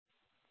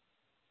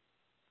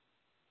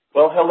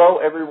Well, hello,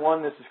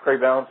 everyone. This is Craig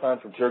Valentine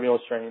from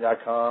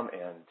TurbulenceTraining.com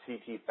and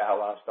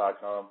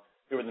TTFatLoss.com.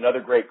 Here with another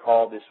great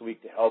call this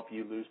week to help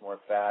you lose more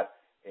fat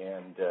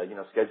and,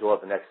 schedule out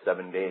the next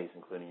 7 days,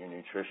 including your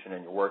nutrition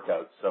and your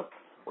workouts. So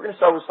we're going to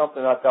start with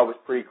something I thought was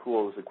pretty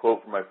cool. It was a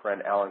quote from my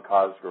friend Alan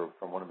Cosgrove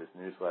from one of his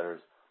newsletters.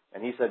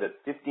 And he said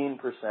that 15%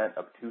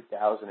 of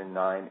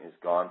 2009 is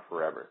gone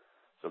forever.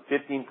 So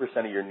 15%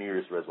 of your New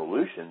Year's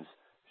resolutions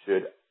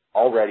should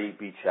already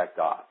be checked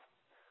off.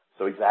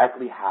 So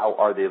exactly how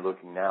are they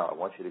looking now? I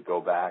want you to go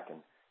back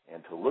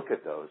and to look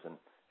at those. And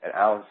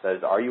Alan says,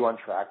 are you on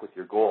track with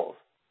your goals?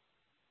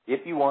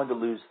 If you wanted to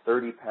lose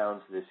 30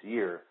 pounds this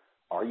year,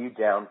 are you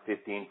down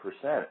 15%?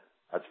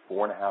 That's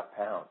 4.5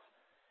 pounds.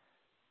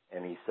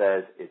 And he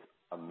says, it's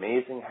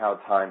amazing how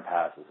time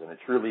passes, and it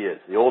truly is.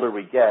 The older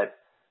we get,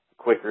 the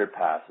quicker it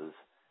passes.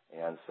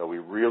 And so we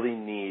really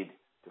need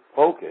to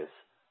focus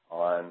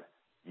on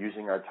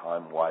using our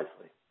time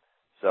wisely.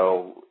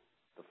 So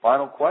the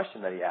final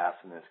question that he asks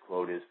in this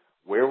quote is,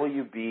 where will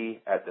you be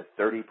at the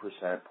 30%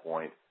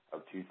 point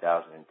of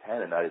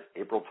 2010? And that is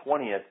April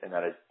 20th, and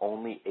that is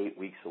only 8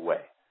 weeks away.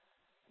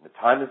 And the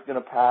time is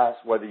going to pass,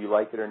 whether you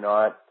like it or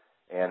not,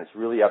 and it's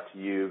really up to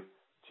you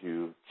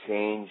to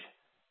change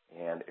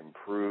and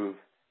improve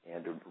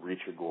and to reach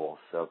your goals.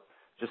 So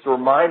just a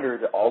reminder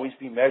to always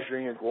be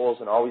measuring your goals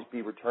and always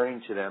be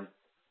returning to them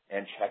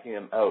and checking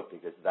them out,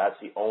 because that's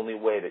the only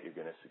way that you're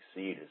going to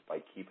succeed, is by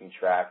keeping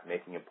track,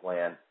 making a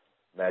plan,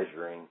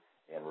 measuring,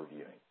 and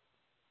reviewing.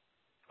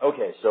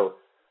 Okay, so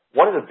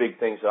one of the big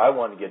things that I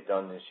want to get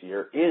done this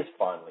year is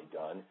finally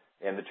done,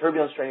 and the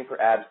Turbulence Training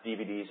for Abs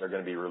DVDs are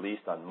going to be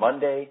released on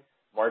Monday,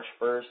 March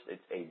 1st.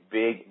 It's a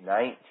big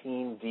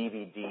 19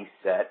 DVD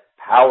set,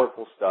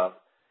 powerful stuff.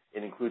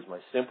 It includes my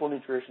Simple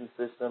Nutrition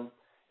System,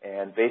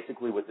 and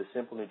basically what the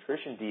Simple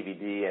Nutrition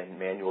DVD and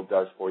manual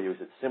does for you is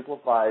it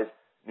simplifies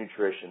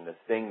nutrition, the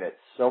thing that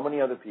so many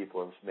other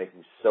people are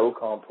making so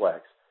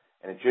complex,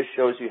 and it just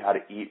shows you how to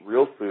eat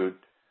real food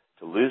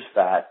to lose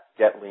fat,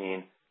 get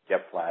lean,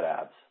 get flat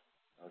abs.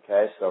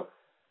 Okay, so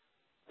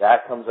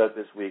that comes out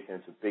this week, and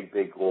it's a big,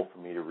 big goal for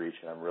me to reach,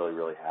 and I'm really,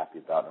 really happy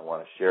about it, and I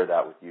want to share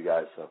that with you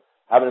guys. So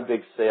having a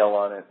big sale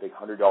on it, big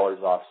 $100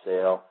 off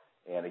sale,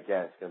 and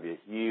again, it's going to be a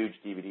huge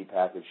DVD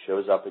package,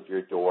 shows up at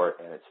your door,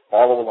 and it's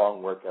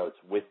follow-along workouts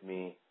with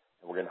me,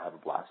 and we're going to have a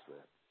blast with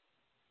it.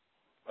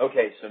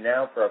 Okay, so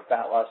now for our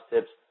fat loss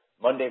tips,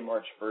 Monday,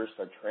 March 1st,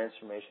 our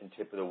transformation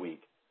tip of the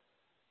week.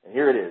 And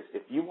here it is.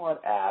 If you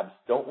want abs,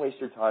 don't waste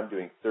your time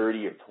doing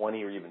 30 or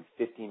 20 or even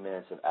 15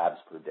 minutes of abs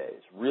per day.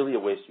 It's really a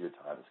waste of your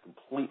time. It's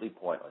completely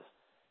pointless.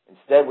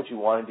 Instead, what you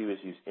want to do is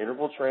use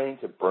interval training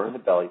to burn the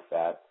belly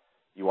fat.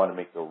 You want to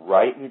make the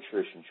right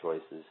nutrition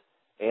choices,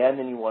 and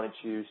then you want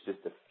to choose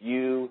just a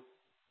few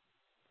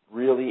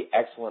really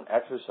excellent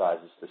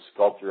exercises to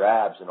sculpt your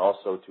abs and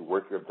also to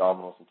work your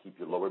abdominals and keep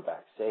your lower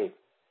back safe.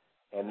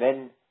 And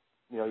then,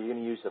 you're going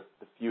to use a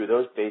few of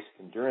those basic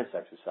endurance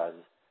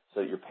exercises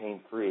so that you're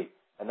pain-free.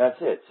 And that's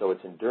it. So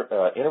it's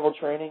interval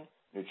training,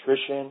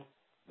 nutrition,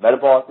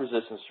 metabolic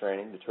resistance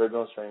training, the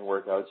turbulence training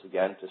workouts,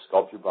 again, to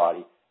sculpt your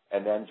body,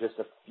 and then just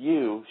a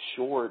few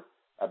short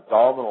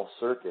abdominal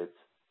circuits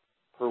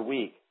per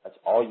week. That's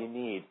all you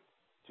need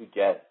to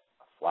get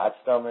a flat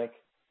stomach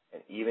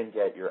and even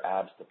get your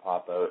abs to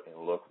pop out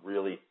and look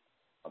really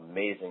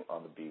amazing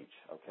on the beach.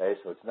 Okay,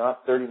 so it's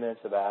not 30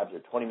 minutes of abs or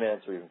 20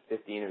 minutes or even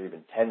 15 or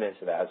even 10 minutes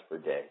of abs per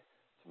day.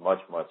 It's much,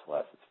 much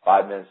less. It's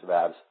 5 minutes of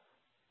abs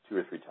 2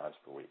 or 3 times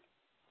per week.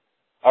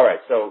 All right,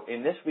 so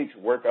in this week's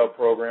workout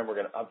program, we're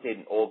going to update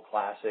an old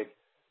classic,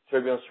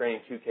 Turbulence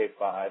Training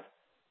 2K5.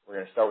 We're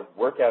going to start with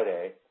Workout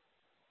A.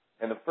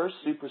 And the first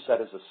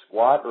superset is a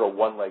squat or a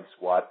one-leg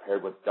squat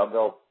paired with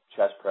dumbbell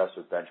chest press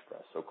or bench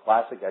press. So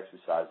classic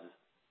exercises.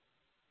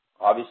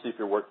 Obviously, if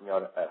you're working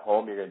out at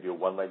home, you're going to do a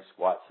one-leg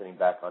squat sitting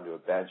back onto a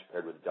bench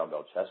paired with a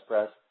dumbbell chest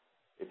press.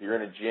 If you're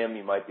in a gym,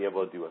 you might be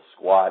able to do a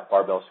squat,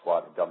 barbell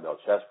squat, and dumbbell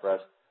chest press.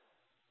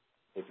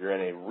 If you're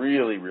in a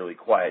really, really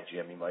quiet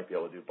gym, you might be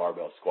able to do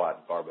barbell squat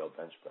and barbell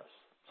bench press.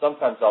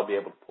 Sometimes I'll be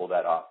able to pull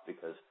that off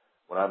because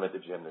when I'm at the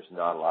gym, there's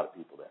not a lot of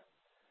people there.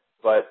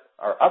 But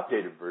our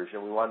updated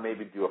version, we want to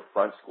maybe do a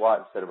front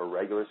squat instead of a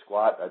regular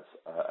squat. That's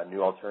a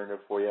new alternative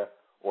for you.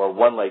 Or a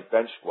one-leg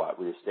bench squat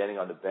where you're standing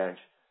on the bench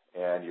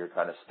and you're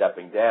kind of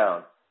stepping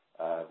down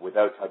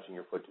without touching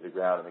your foot to the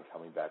ground and then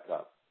coming back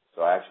up.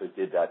 So I actually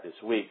did that this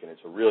week, and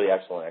it's a really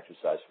excellent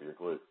exercise for your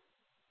glute,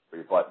 for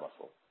your butt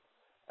muscle.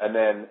 And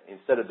then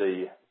instead of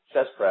the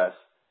chest press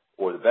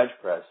or the bench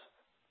press,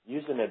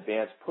 use an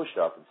advanced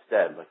push-up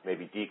instead, like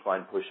maybe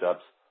decline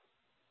push-ups,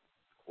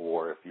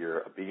 or if you're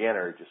a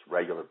beginner, just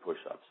regular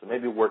push-ups. So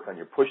maybe work on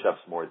your push-ups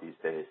more these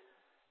days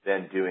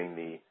than doing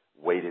the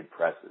weighted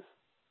presses.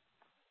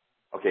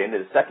 Okay, into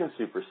the second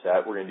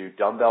superset, we're going to do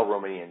dumbbell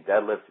Romanian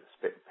deadlift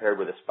paired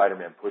with a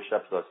Spider-Man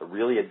push-up. So that's a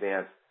really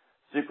advanced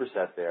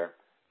superset there.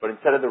 But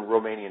instead of the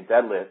Romanian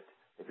deadlift,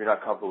 if you're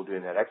not comfortable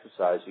doing that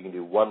exercise, you can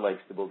do one-leg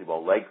stability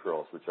ball leg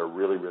curls, which are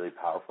really, really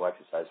powerful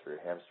exercise for your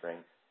hamstring.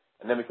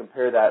 And then we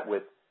compare that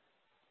with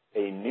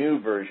a new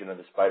version of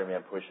the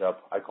Spider-Man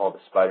push-up. I call it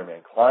the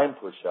Spider-Man climb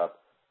push-up,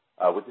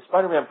 With the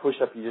Spider-Man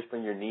push-up, you just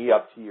bring your knee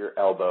up to your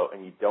elbow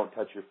and you don't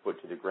touch your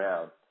foot to the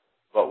ground.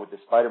 But with the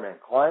Spider-Man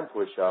climb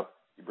push-up,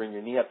 you bring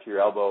your knee up to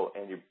your elbow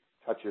and you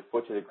touch your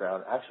foot to the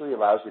ground. It actually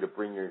allows you to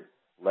bring your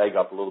leg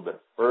up a little bit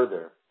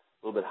further,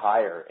 a little bit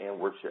higher, and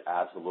works your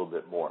abs a little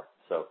bit more.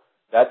 So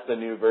that's the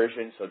new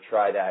version, so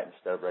try that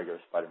instead of regular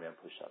Spider-Man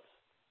push-ups.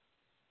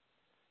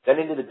 Then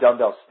into the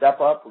dumbbell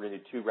step-up, we're going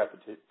to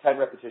do 10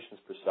 repetitions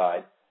per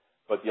side,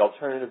 but the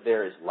alternative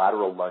there is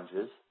lateral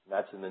lunges, and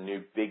that's in the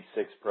new Big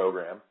Six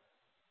program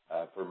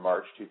for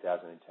March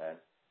 2010. And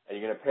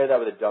you're going to pair that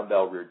with a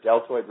dumbbell rear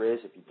deltoid raise.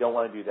 If you don't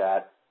want to do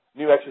that,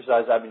 new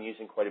exercise I've been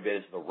using quite a bit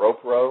is the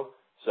rope row,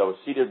 so a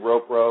seated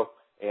rope row,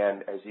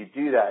 and as you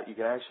do that, you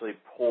can actually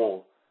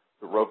pull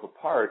the rope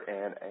apart,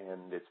 and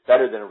it's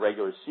better than a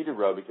regular seated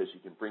row because you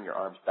can bring your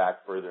arms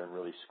back further and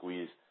really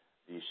squeeze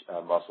these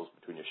muscles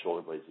between your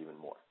shoulder blades even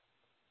more.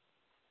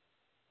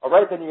 All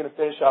right, then you're going to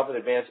finish off with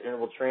advanced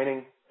interval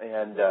training,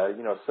 and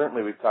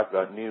certainly we've talked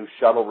about new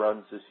shuttle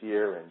runs this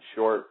year and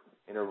short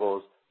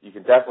intervals. You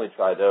can definitely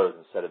try those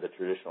instead of the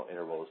traditional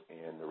intervals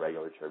in the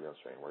regular turbulence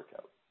training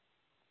workout.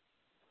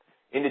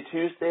 Into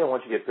Tuesday, I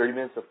want you to get 30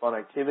 minutes of fun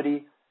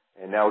activity.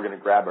 And now we're going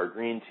to grab our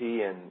green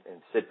tea and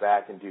sit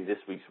back and do this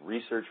week's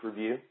research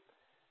review.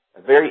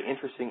 A very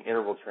interesting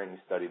interval training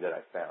study that I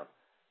found.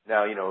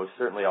 Now,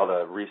 certainly all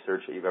the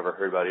research that you've ever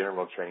heard about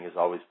interval training has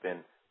always been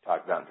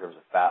talked about in terms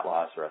of fat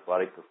loss or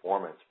athletic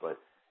performance. But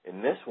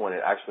in this one,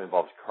 it actually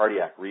involves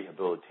cardiac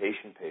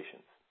rehabilitation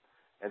patients.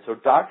 And so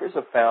doctors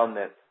have found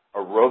that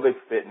aerobic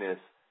fitness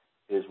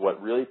is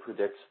what really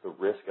predicts the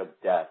risk of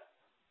death,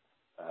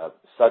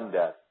 sudden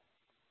death,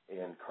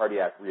 in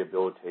cardiac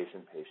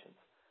rehabilitation patients.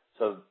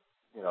 So,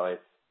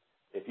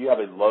 if you have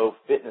a low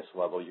fitness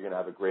level, you're going to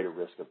have a greater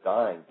risk of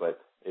dying. But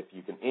if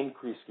you can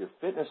increase your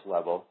fitness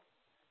level,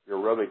 your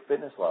aerobic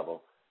fitness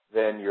level,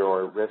 then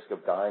your risk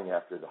of dying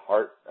after the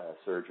heart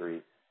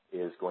surgery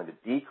is going to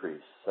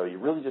decrease. So you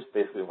really just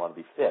basically want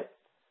to be fit.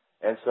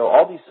 And so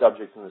all these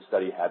subjects in the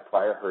study had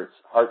prior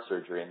heart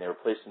surgery, and they were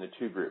placed into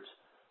two groups.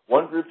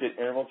 One group did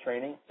interval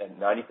training at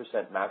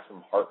 90%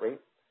 maximum heart rate.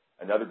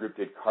 Another group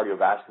did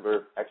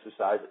cardiovascular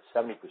exercise at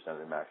 70% of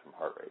their maximum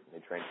heart rate.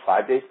 And they trained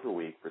 5 days per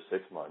week for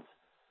 6 months.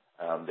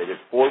 They did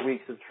 4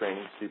 weeks of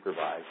training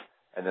supervised,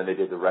 and then they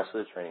did the rest of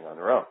the training on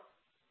their own.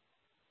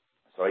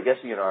 So I guess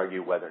you can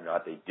argue whether or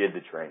not they did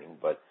the training,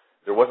 but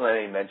there wasn't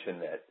any mention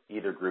that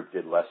either group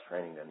did less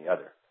training than the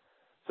other.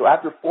 So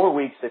after 4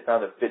 weeks, they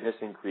found that fitness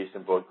increased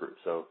in both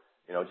groups. So,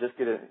 just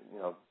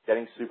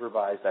getting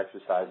supervised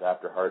exercise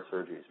after heart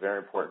surgery is very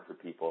important for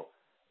people.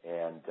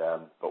 And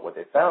but what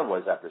they found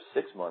was after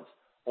 6 months,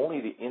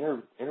 only the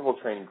interval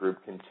training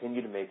group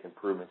continued to make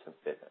improvements in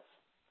fitness.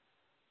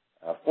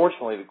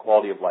 Fortunately, the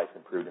quality of life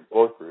improved in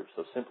both groups,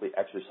 so simply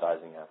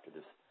exercising after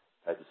this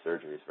type of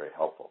surgery is very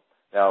helpful.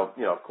 Now,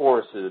 of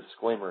course, the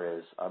disclaimer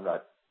is I'm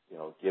not,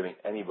 giving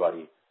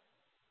anybody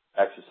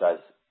exercise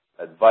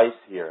advice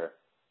here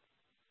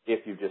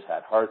if you've just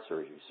had heart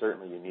surgery.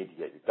 Certainly, you need to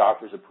get your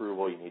doctor's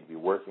approval. You need to be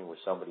working with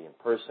somebody in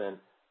person.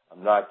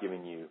 I'm not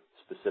giving you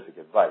specific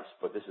advice,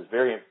 but this is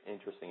very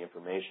interesting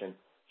information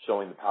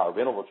showing the power of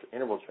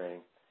interval training.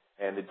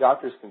 And the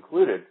doctors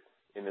concluded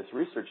in this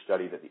research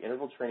study that the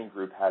interval training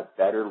group had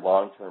better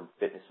long-term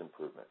fitness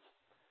improvements.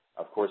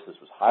 Of course, this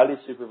was highly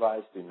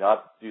supervised. Do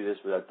not do this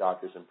without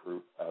doctor's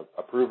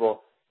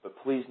approval, but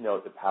please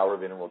note the power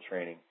of interval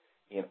training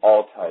in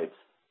all types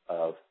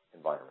of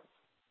environments.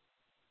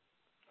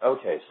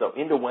 Okay, so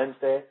into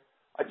Wednesday,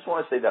 I just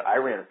want to say that I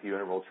ran a few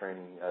interval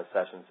training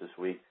sessions this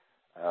week.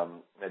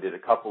 I did a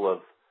couple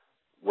of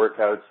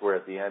workouts where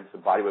at the end,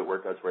 some bodyweight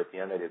workouts where at the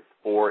end I did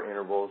 4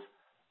 intervals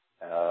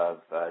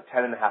of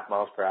 10.5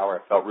 miles per hour.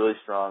 I felt really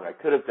strong. I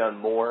could have done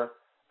more,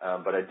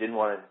 but I didn't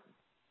want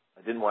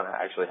to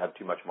actually have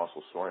too much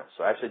muscle soreness.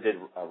 So I actually did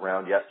a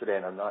round yesterday,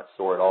 and I'm not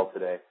sore at all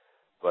today.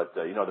 But,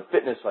 the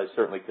fitness, I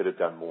certainly could have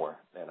done more.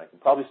 And I can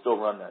probably still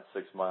run that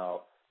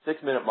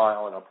 6-minute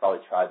mile, and I'll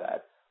probably try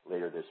that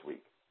later this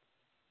week.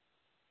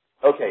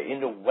 Okay,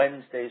 into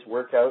Wednesday's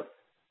workout.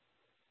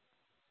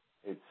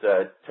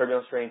 It's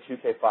Turbulence Training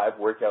 2K5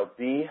 Workout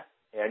B,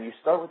 and you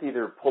start with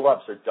either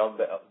pull-ups or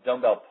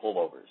dumbbell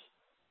pullovers,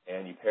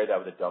 and you pair that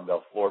with a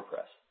dumbbell floor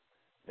press.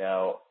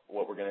 Now,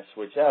 what we're going to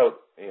switch out,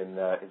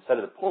 instead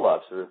of the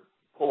pull-ups or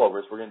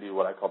pullovers, we're going to do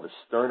what I call the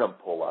sternum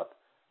pull-up,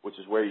 which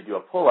is where you do a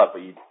pull-up,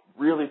 but you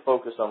really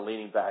focus on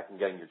leaning back and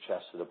getting your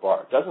chest to the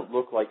bar. It doesn't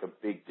look like a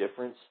big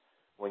difference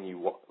when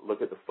you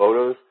look at the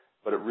photos,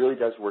 but it really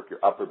does work your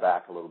upper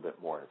back a little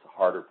bit more. It's a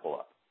harder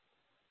pull-up.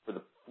 For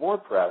the floor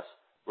press,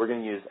 we're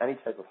going to use any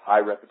type of high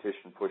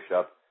repetition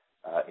push-up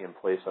in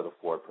place of the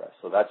floor press.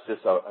 So that's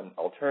just an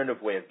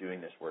alternative way of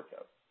doing this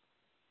workout.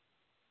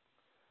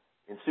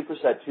 In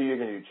superset 2, you're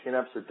going to do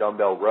chin-ups or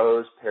dumbbell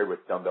rows paired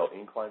with dumbbell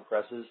incline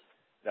presses.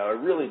 Now, I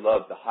really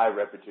love the high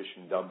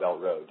repetition dumbbell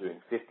row, doing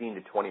 15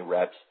 to 20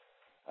 reps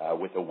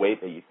with a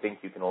weight that you think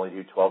you can only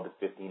do 12 to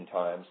 15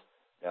 times.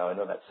 Now, I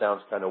know that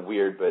sounds kind of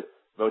weird, but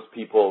most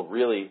people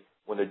really,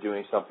 when they're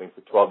doing something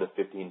for 12 to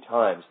 15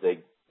 times, they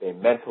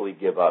mentally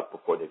give up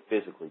before they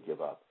physically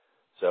give up.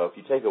 So if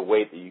you take a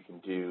weight that you can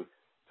do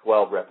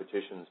 12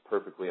 repetitions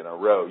perfectly in a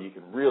row, you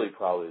can really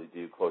probably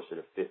do closer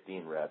to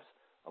 15 reps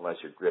unless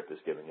your grip is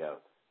giving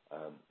out.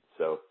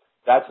 So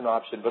that's an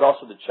option, but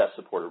also the chest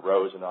supported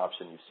row is an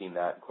option. You've seen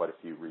that in quite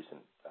a few recent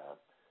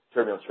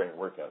turbulence training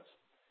workouts.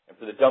 And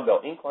for the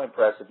dumbbell incline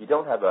press, if you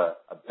don't have a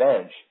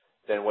bench,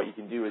 then what you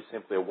can do is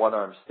simply a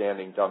one-arm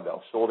standing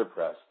dumbbell shoulder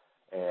press.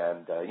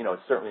 And,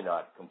 it's certainly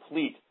not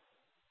complete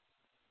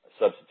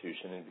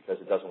substitution and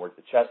because it doesn't work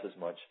the chest as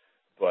much.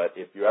 But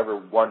if you're ever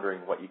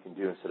wondering what you can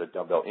do instead of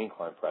dumbbell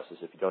incline presses,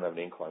 if you don't have an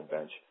incline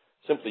bench,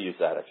 simply use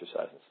that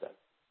exercise instead.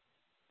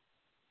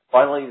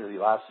 Finally,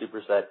 the last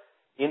superset,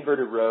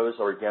 inverted rows,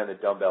 or again, a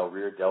dumbbell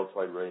rear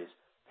deltoid raise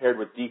paired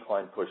with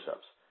decline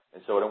push-ups.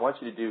 And so what I want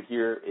you to do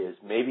here is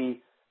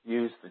maybe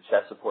use the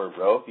chest supported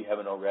row if you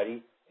haven't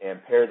already,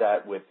 and pair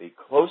that with a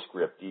close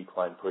grip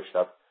decline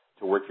push-up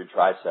to work your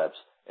triceps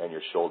and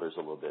your shoulders a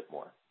little bit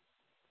more.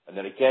 And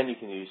then again, you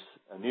can use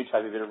a new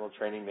type of interval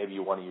training. Maybe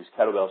you want to use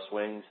kettlebell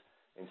swings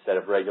instead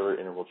of regular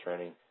interval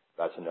training.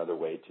 That's another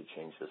way to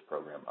change this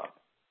program up.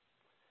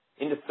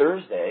 Into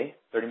Thursday,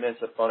 30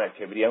 minutes of fun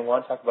activity, I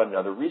want to talk about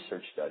another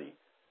research study.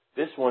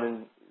 This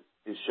one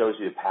shows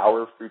you the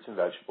power of fruits and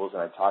vegetables,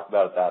 and I talk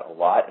about that a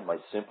lot in my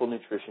Simple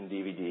Nutrition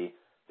DVD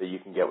that you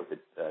can get with the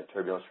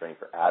Turbulence Training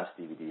for Abs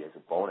DVD as a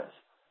bonus.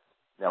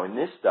 Now, in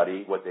this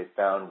study, what they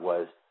found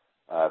was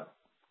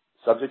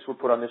subjects were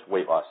put on this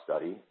weight loss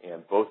study,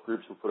 and both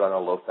groups were put on a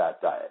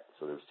low-fat diet.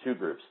 So there was two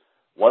groups.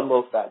 One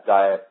low-fat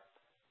diet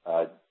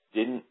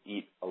didn't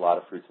eat a lot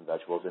of fruits and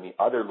vegetables, and the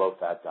other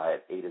low-fat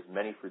diet ate as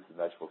many fruits and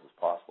vegetables as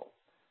possible.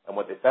 And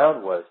what they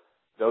found was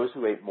those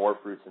who ate more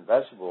fruits and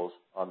vegetables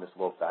on this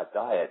low-fat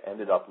diet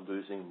ended up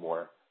losing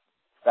more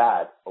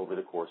fat over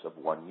the course of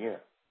 1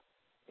 year.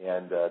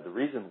 And the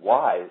reason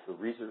why is the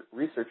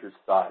researchers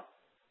found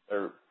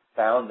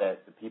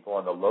that the people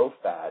on the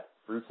low-fat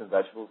fruits and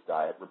vegetables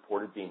diet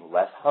reported being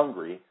less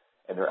hungry,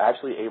 and they're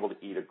actually able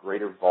to eat a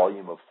greater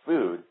volume of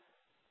food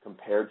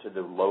compared to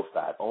the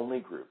low-fat only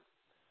group.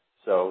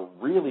 So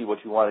really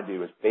what you want to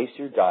do is base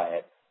your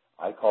diet,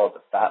 I call it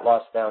the fat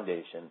loss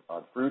foundation,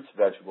 on fruits,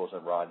 vegetables,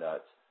 and raw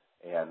nuts,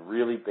 and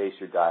really base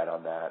your diet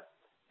on that.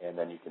 And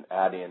then you can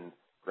add in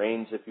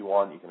grains if you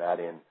want, you can add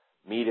in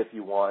meat if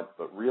you want,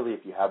 but really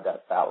if you have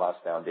that fat loss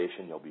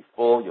foundation, you'll be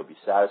full, you'll be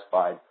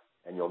satisfied,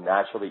 and you'll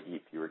naturally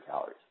eat fewer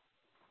calories.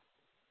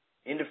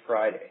 Into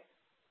Friday,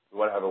 we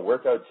want to have a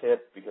workout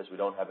tip because we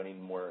don't have any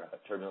more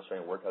turbulence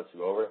training workouts to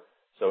go over.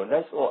 So a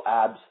nice little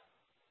abs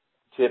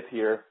tip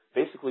here.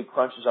 Basically,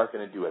 crunches aren't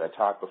going to do it. I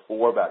talked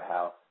before about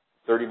how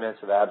 30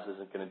 minutes of abs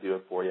isn't going to do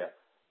it for you.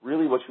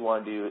 Really what you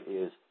want to do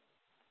is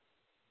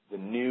the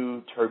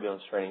new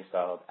turbulence training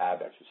style of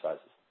ab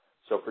exercises.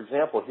 So, for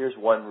example, here's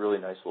one really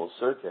nice little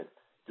circuit,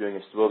 doing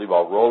a stability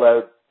ball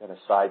rollout and a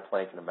side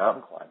plank and a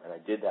mountain climb. And I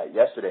did that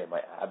yesterday, and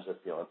my abs are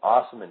feeling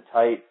awesome and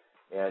tight.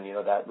 And,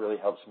 that really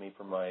helps me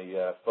for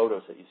my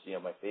photos that you see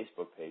on my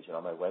Facebook page and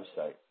on my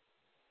website.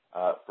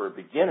 For a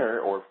beginner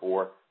or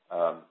for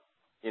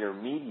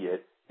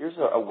intermediate, here's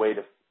a way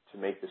to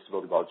make the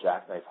stability ball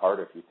jackknife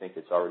harder if you think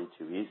it's already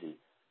too easy.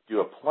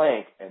 Do a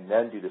plank and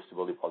then do the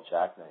stability ball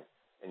jackknife.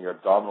 And your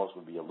abdominals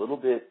will be a little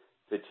bit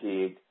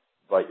fatigued,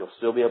 but you'll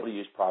still be able to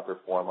use proper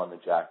form on the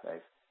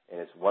jackknife. And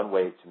it's one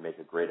way to make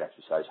a great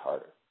exercise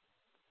harder.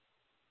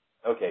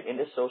 Okay,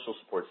 into social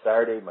support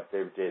Saturday, my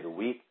favorite day of the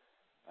week.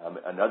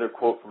 Another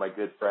quote from my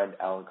good friend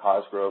Alan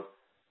Cosgrove.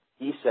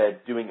 He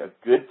said, doing a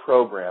good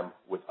program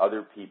with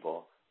other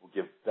people will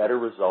give better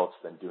results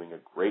than doing a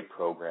great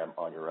program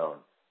on your own,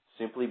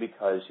 simply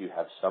because you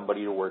have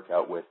somebody to work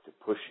out with to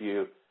push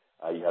you.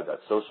 You have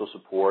that social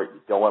support.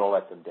 You don't want to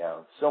let them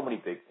down. So many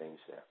big things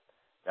there.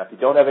 Now, if you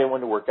don't have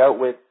anyone to work out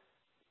with,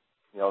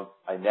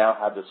 I now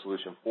have the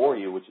solution for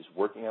you, which is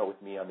working out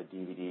with me on the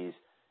DVDs,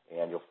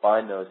 and you'll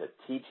find those at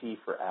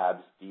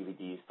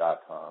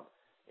ttforabsdvds.com.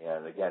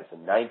 And again, it's a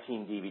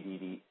 19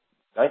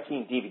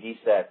 DVD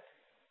set,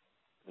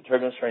 the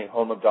turbulence training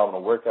home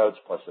abdominal workouts,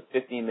 plus the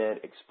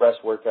 15-minute express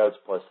workouts,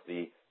 plus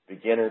the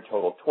beginner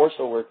total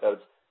torso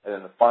workouts, and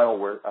then the final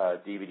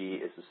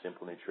DVD is the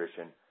Simple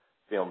Nutrition,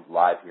 filmed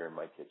live here in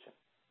my kitchen.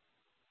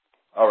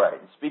 All right,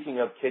 and speaking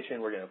of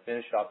kitchen, we're going to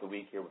finish off the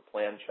week here with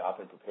Plan, Shop,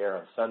 and Prepare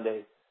on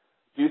Sunday.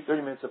 Do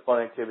 30 minutes of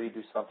fun activity,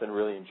 do something,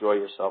 really enjoy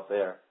yourself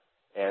there.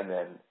 And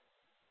then,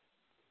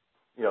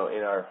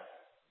 in our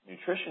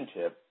nutrition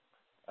tip,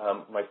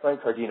 my friend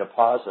Cardina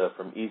Paza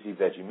from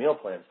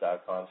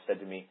EasyVeggieMealPlans.com said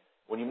to me,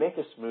 when you make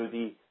a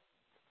smoothie,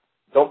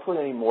 don't put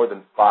any more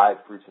than 5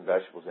 fruits and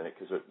vegetables in it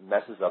because it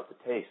messes up the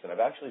taste. And I've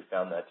actually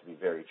found that to be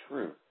very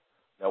true.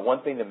 Now,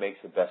 one thing that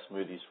makes the best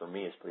smoothies for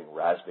me is putting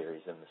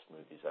raspberries in the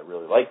smoothies. I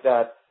really like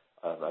that.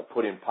 I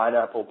put in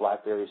pineapple,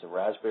 blackberries, and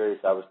raspberries.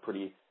 That was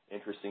pretty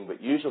interesting.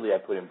 But usually I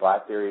put in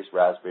blackberries,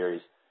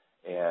 raspberries,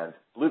 and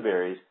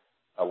blueberries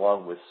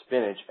along with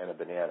spinach and a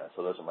banana.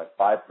 So those are my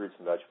 5 fruits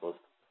and vegetables.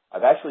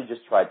 I've actually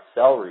just tried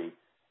celery,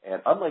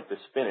 and unlike the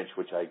spinach,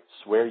 which I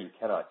swear you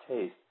cannot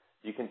taste,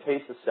 you can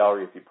taste the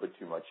celery if you put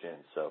too much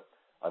in. So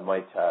I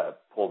might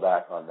pull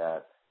back on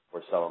that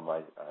for some of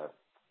my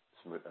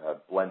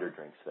blender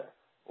drinks there,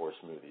 or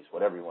smoothies,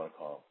 whatever you want to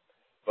call them.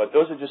 But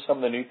those are just some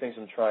of the new things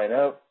I'm trying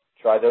out.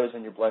 Try those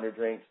in your blender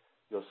drinks.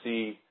 You'll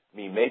see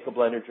me make a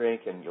blender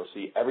drink, and you'll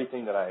see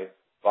everything that I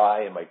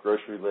buy in my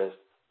grocery list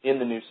in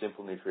the new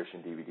Simple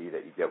Nutrition DVD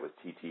that you get with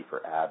TT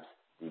for Abs,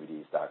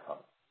 DVDs.com.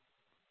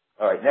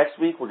 All right, next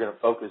week we're going to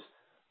focus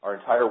our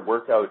entire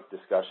workout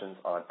discussions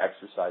on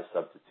exercise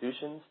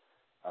substitutions.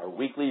 Our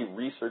weekly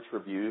research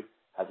review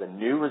has a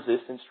new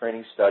resistance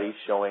training study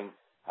showing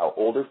how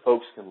older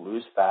folks can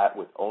lose fat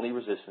with only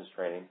resistance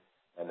training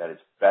and that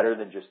it's better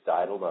than just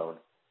diet alone.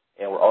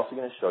 And we're also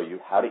going to show you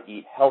how to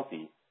eat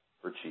healthy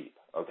for cheap.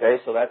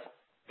 Okay, so that's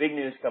big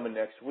news coming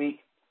next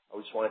week. I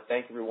just want to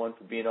thank everyone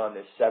for being on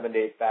this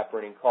 7-day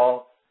fat-burning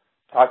call.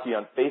 Talk to you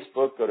on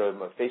Facebook. Go to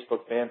my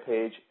Facebook fan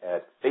page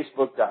at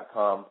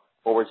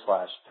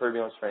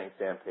facebook.com/Turbulence Training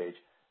fan page.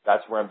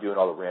 That's where I'm doing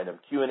all the random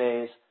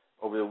Q&As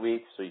over the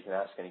week, so you can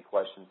ask any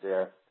questions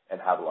there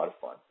and have a lot of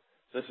fun.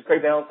 So this is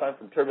Craig Ballantyne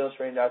from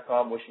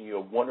TurbulenceTraining.com, wishing you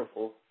a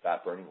wonderful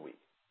fat-burning week.